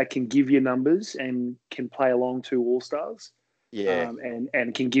that can give you numbers and can play along two All Stars. Yeah,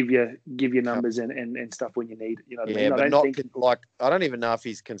 and can give you numbers and stuff when you need it. You know what I mean? But I don't even know if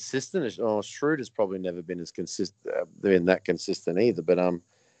he's consistent. Schroeder's probably never been as consistent either. But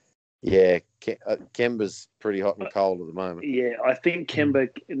Kemba's pretty hot and cold at the moment. Yeah, I think Kemba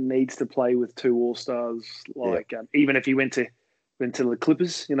needs to play with two All Stars. Even if he went to the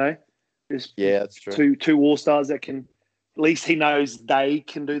Clippers, there's that's true. Two All Stars that can. At least he knows they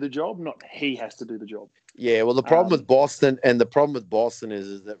can do the job, not he has to do the job. Yeah, well, the problem with Boston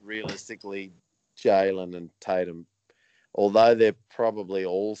is that realistically, Jalen and Tatum, although they're probably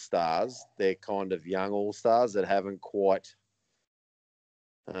all-stars, they're kind of young all-stars that haven't quite,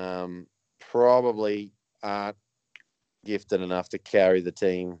 probably aren't gifted enough to carry the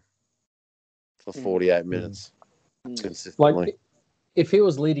team for 48 minutes consistently. Like, if he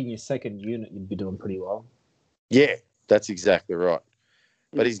was leading your second unit, you'd be doing pretty well. Yeah, that's exactly right.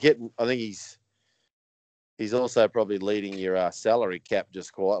 But I think he's also probably leading your salary cap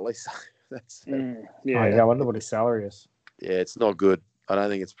just quietly. So that's I wonder what his salary is. Yeah, it's not good. I don't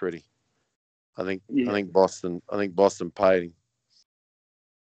think it's pretty. I think Boston paid him.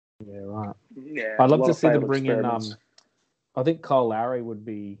 Yeah, right. Yeah, I'd love to see them bring in. I think Kyle Lowry would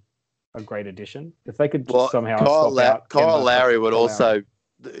be a great addition if they could somehow. Kyle Lowry would also.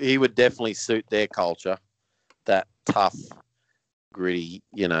 He would definitely suit their culture. That tough, gritty,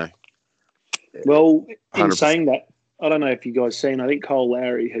 Well, in 100%. saying that, I don't know if you guys seen. I think Kyle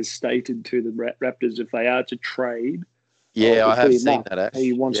Lowry has stated to the Raptors if they are to trade. Yeah, I have seen that. Actually,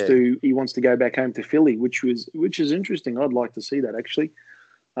 he wants to go back home to Philly, which is interesting. I'd like to see that actually.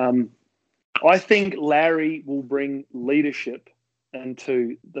 I think Lowry will bring leadership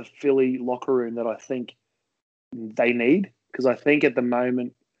into the Philly locker room that I think they need, because I think at the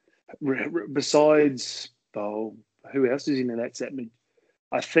moment, besides who else is in that set?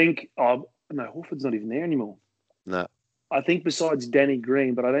 I think Horford's not even there anymore. No. I think besides Danny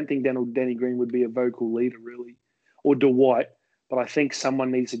Green, but I don't think Danny Green would be a vocal leader really, or Dwight. But I think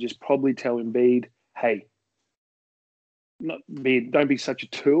someone needs to just probably tell Embiid, hey, don't be such a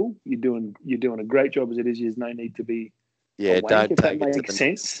tool. You're doing a great job as it is. There's no need to be. Yeah, a wank, don't if take that it makes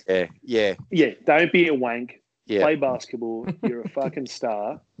sense. Yeah. Don't be a wank. Yeah. Play basketball. You're a fucking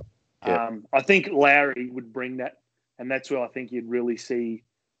star. Yeah. I think Lowry would bring that, and that's where I think you'd really see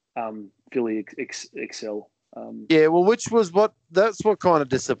Philly excel. Well, that's what kind of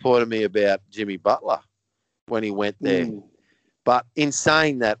disappointed me about Jimmy Butler when he went there. But in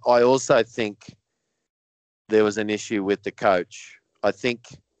saying that, I also think there was an issue with the coach. I think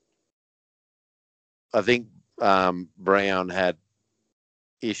Brown had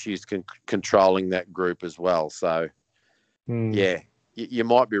issues controlling that group as well. So, you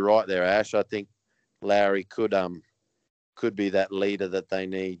might be right there, Ash. I think Lowry could be that leader that they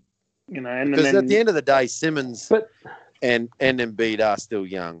need. Because at the end of the day, Simmons and Embiid are still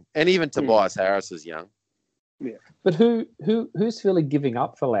young, and even Tobias Harris is young. Yeah, but who's Philly giving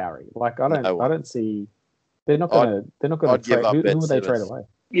up for Lowry? Like I don't see. They're not going to trade. Who would they trade away?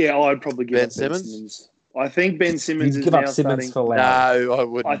 Yeah, I'd probably give Ben up Simmons. Ben Simmons. I think Ben Simmons You'd is give now up Simmons starting. for Lowry. No, I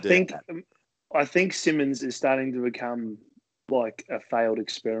wouldn't do that. I think Simmons is starting to become like a failed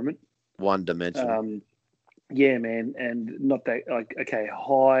experiment. One-dimensional. Yeah, man, and not that like okay,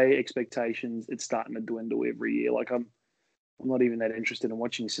 high expectations. It's starting to dwindle every year. Like I'm not even that interested in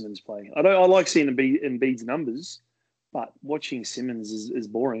watching Simmons play. I like seeing Embiid's numbers, but watching Simmons is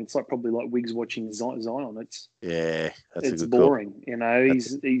boring. It's like probably like Wiggs watching Zion. It's that's a good boring. call. You know,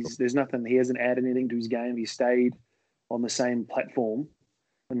 he's there's nothing. He hasn't added anything to his game. He stayed on the same platform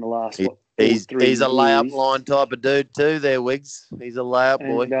in the last He's a layup years. line type of dude too. There, Wiggs. He's a layup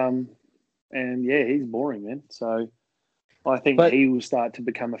boy. And yeah, he's boring, man. So I think he will start to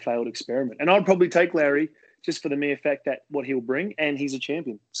become a failed experiment. And I'd probably take Larry just for the mere fact that what he'll bring, and he's a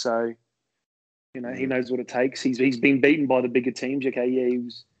champion. So, you know, he knows what it takes. He's been beaten by the bigger teams. Okay, yeah, he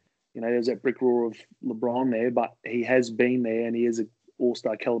was, you know, there's that brick wall of LeBron there, but he has been there, and he is an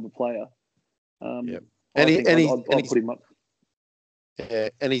all-star caliber player. Yep. I'd put him up. Yeah,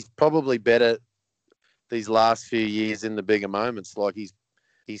 and he's probably better these last few years in the bigger moments. Like he's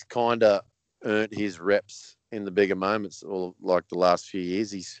kind of earned his reps in the bigger moments, or like the last few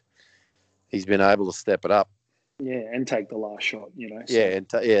years. He's been able to step it up. Yeah, and take the last shot, you know.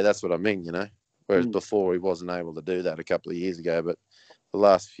 So. Yeah, that's what I mean, you know. Whereas before he wasn't able to do that a couple of years ago, but the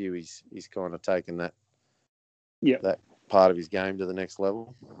last few he's kind of taken that part of his game to the next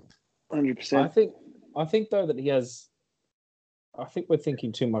level. 100%. I think though that he has. I think we're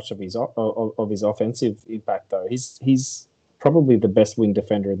thinking too much of his offensive impact though. He's probably the best wing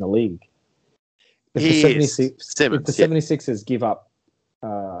defender in the league. If the 76ers give up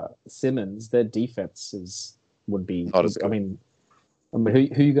Simmons, their defense would be. I mean, who are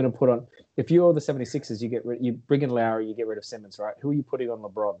you going to put on? If you're the 76ers, you bring in Lowry, you get rid of Simmons, right? Who are you putting on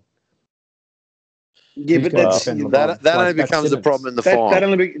LeBron? Yeah, but that only becomes a problem in the final.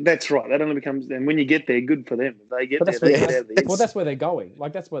 That's right. That only becomes, and when you get there, good for them. If they get there, they get out of the East. Well, that's where they're going.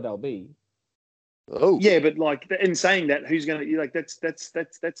 Like that's where they'll be. Oh, yeah, but like in saying that, who's going to like that's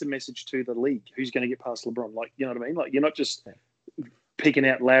a message to the league. Who's going to get past LeBron? Like you know what I mean? Like you're not just picking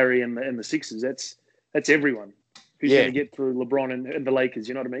out Larry and the Sixers. That's everyone who's going to get through LeBron and the Lakers.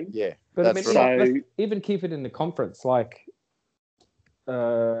 You know what I mean? Yeah, but I mean, let's even keep it in the conference. Like,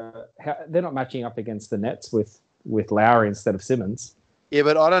 they're not matching up against the Nets with Lowry instead of Simmons. Yeah,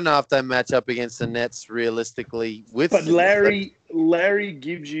 but I don't know if they match up against the Nets realistically with. But Larry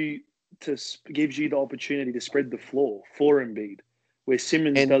gives you the opportunity to spread the floor for Embiid, where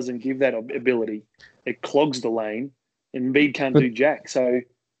Simmons doesn't give that ability. It clogs the lane. Embiid can't do jack. So,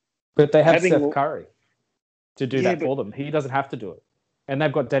 but they have Seth Curry to do that for them. He doesn't have to do it, and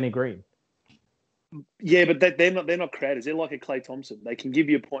they've got Danny Green. Yeah, but they're not creators. They're like a Klay Thompson. They can give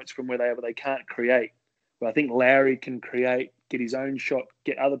you points from where they are, but they can't create. But I think Larry can create, get his own shot,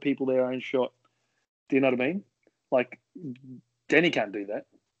 get other people their own shot. Do you know what I mean? Like Danny can't do that.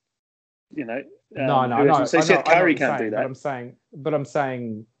 You know, no. So Seth Curry can't do that. But I'm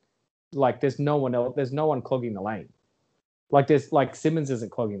saying, like, there's no one else. There's no one clogging the lane. Like Simmons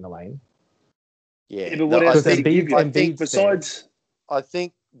isn't clogging the lane. Yeah, but what else? I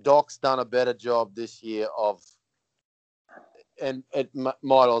think Doc's done a better job this year of, and it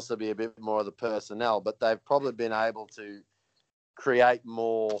might also be a bit more of the personnel, but they've probably been able to create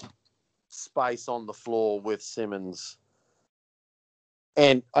more space on the floor with Simmons.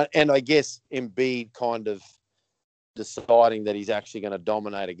 And I guess Embiid kind of deciding that he's actually going to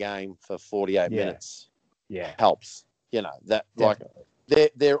dominate a game for 48 minutes helps. You know, that definitely.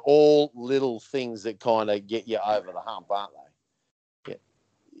 Like they're all little things that kind of get you over the hump, aren't they?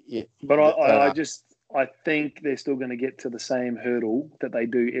 Yeah. But I think they're still going to get to the same hurdle that they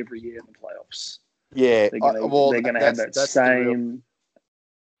do every year in the playoffs. Yeah. They're going to have that same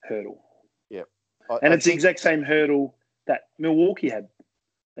hurdle. Yeah. It's the exact same hurdle that Milwaukee had.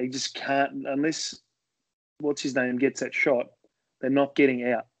 They just can't, unless what's his name gets that shot, they're not getting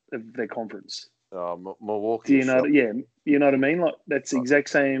out of their conference. Milwaukee. Do you know? Yeah, you know what I mean. Like that's the exact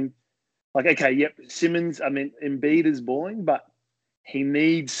same. Like Simmons. I mean, Embiid is balling, but he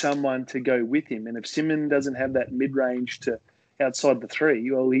needs someone to go with him. And if Simmons doesn't have that mid-range to outside the three,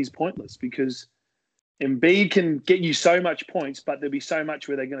 well, he's pointless because Embiid can get you so much points, but there'll be so much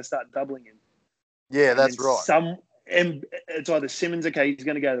where they're going to start doubling him. Yeah, that's right. And it's either Simmons, he's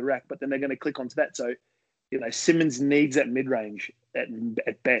going to go to the rack, but then they're going to click onto that. So, Simmons needs that mid-range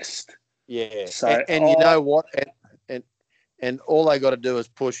at best. Yeah. So, and you know what? And all they got to do is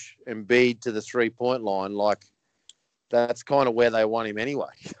push Embiid to the 3-point line. Like, that's kind of where they want him anyway.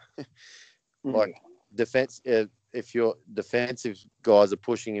 Like, defense, if your defensive guys are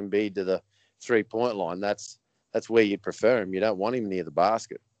pushing Embiid to the 3-point line, that's where you'd prefer him. You don't want him near the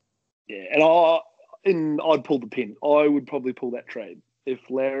basket. Yeah, and I'd pull the pin. I would probably pull that trade if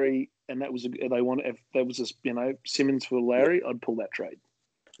Larry and that was if that was Simmons for Larry. I'd pull that trade.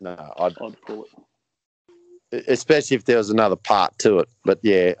 No, I'd pull it, especially if there was another part to it. But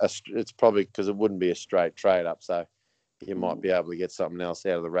yeah, it's probably because it wouldn't be a straight trade up, so you might be able to get something else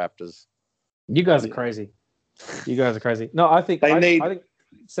out of the Raptors. You guys are crazy. No, I think I think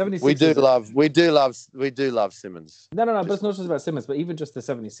 76ers. We do love Simmons. No, but it's not just about Simmons, but even just the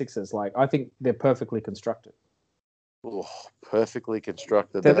 76ers. Like, I think they're perfectly constructed. Oh, perfectly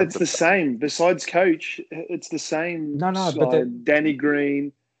constructed. It's the same. Besides coach, it's the same. No, but Danny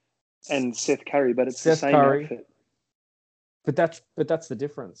Green and Seth Curry, but it's Seth the same Curry. outfit. But that's the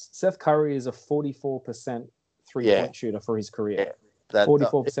difference. Seth Curry is a 44% three-point shooter for his career.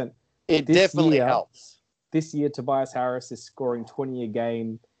 44%. It definitely helps. This year, Tobias Harris is scoring 20 a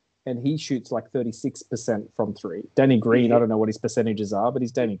game, and he shoots like 36% from three. Danny Green, I don't know what his percentages are, but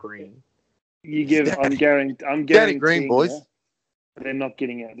he's Danny Green. I'm guaranteeing Danny Green, boys. They're not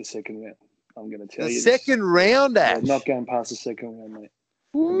getting out of the second round. I'm going to tell you. The second round, Ash. They're not going past the second round, mate.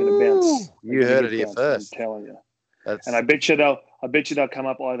 They're going to bounce. You heard it here first. I'm telling you. And I bet you they'll come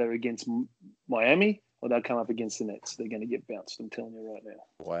up either against Miami or they'll come up against the Nets. They're going to get bounced. I'm telling you right now.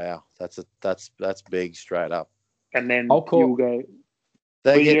 Wow, that's big straight up. And then you'll go.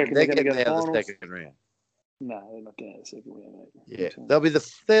 They're they're getting go out of the finals? second round. No, they're not going out of the second round, mate. Yeah, they'll be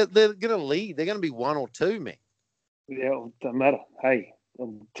they're going to lead. They're going to be 1 or 2, man. Yeah, well, doesn't matter. Hey,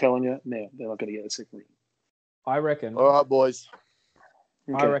 I'm telling you now, they're not going to get out of the second round. I reckon. All right, boys.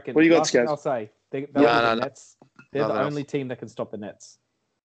 Okay. I reckon. What do you got, last thing Scaz? I'll say. The Nets. They're the Nothing only team that can stop the Nets.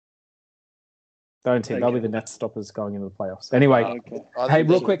 The only team. They'll be the Nets stoppers going into the playoffs. Anyway, hey,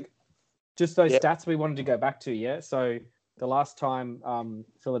 real quick, just those stats we wanted to go back to. Yeah, so the last time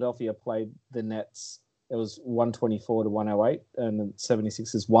Philadelphia played the Nets, it was 124 to 108, and the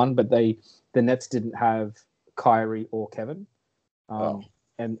 76ers won. But the Nets didn't have Kyrie or Kevin,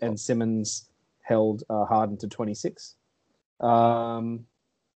 and Simmons held Harden to 26.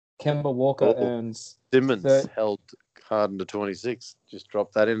 Kemba Walker earns Simmons held Harden to 26. Just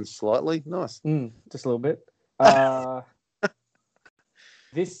drop that in slightly. Nice. Just a little bit.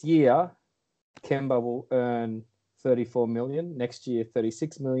 This year, Kemba will earn 34 million. Next year,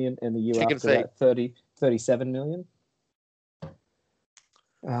 36 million, and the year after that, 37 million.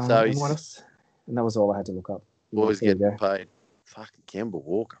 And that was all I had to look up. Boys getting paid. Fucking Kemba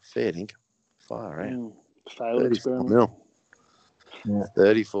Walker, fair dinkum. Far out. Failed experiment. Yeah.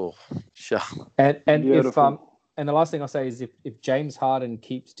 34. Sure. And if and the last thing I'll say is if James Harden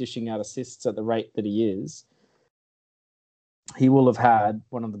keeps dishing out assists at the rate that he is, he will have had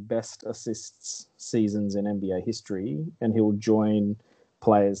one of the best assists seasons in NBA history, and he will join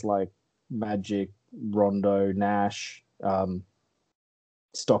players like Magic, Rondo, Nash,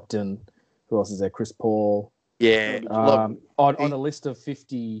 Stockton. Who else is there? Chris Paul. Yeah. On a list of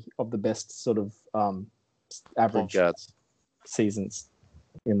 50 of the best sort of average seasons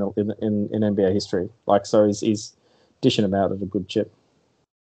in NBA history. Like, so he's dishing them out at a good chip.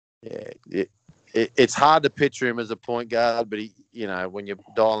 Yeah, it's hard to picture him as a point guard, but when you're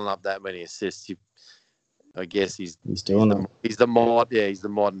dialing up that many assists, I guess he's doing them. He's the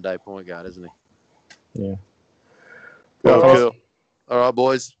modern day point guard, isn't he? Yeah. Cool. All right,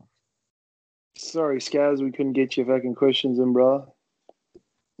 boys. Sorry, Scaz, we couldn't get your fucking questions in, bro.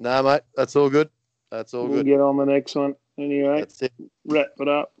 No, mate, that's all good. We'll get on the next one. Anyway, that's it. Wrap it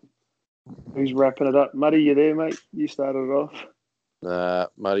up. Who's wrapping it up? Muddy, you there, mate? You started it off. Nah,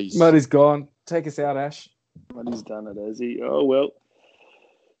 Muddy's gone. Take us out, Ash. Muddy's done it, has he? Oh, well.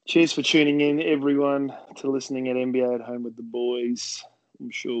 Cheers for tuning in, everyone, to listening at NBA at Home with the Boys. I'm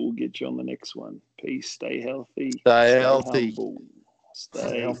sure we'll get you on the next one. Peace. Stay healthy. Stay healthy. Humble.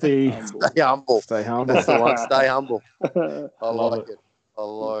 Stay healthy. Humble. Stay humble. Stay humble. That's the one. Stay humble. I Love like it. I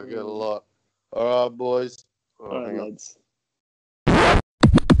like it a lot. All right, boys. All right, lads.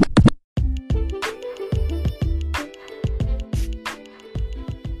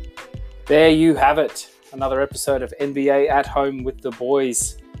 There you have it. Another episode of NBA at Home with the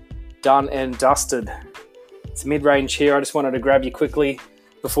Boys. Done and dusted. It's mid-range here. I just wanted to grab you quickly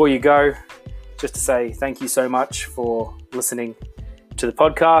before you go, just to say thank you so much for listening to the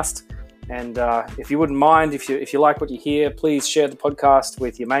podcast. And if you wouldn't mind, if you like what you hear, please share the podcast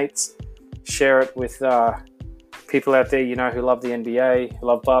with your mates. Share it with people out there who love the NBA, who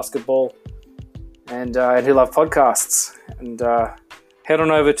love basketball, and who love podcasts. And head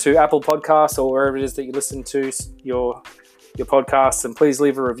on over to Apple Podcasts or wherever it is that you listen to your podcasts, and please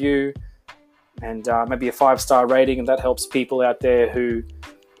leave a review and maybe a 5-star rating, and that helps people out there who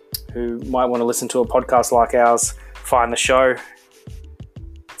might want to listen to a podcast like ours find the show.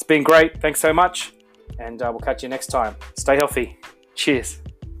 It's been great. Thanks so much. And we'll catch you next time. Stay healthy. Cheers.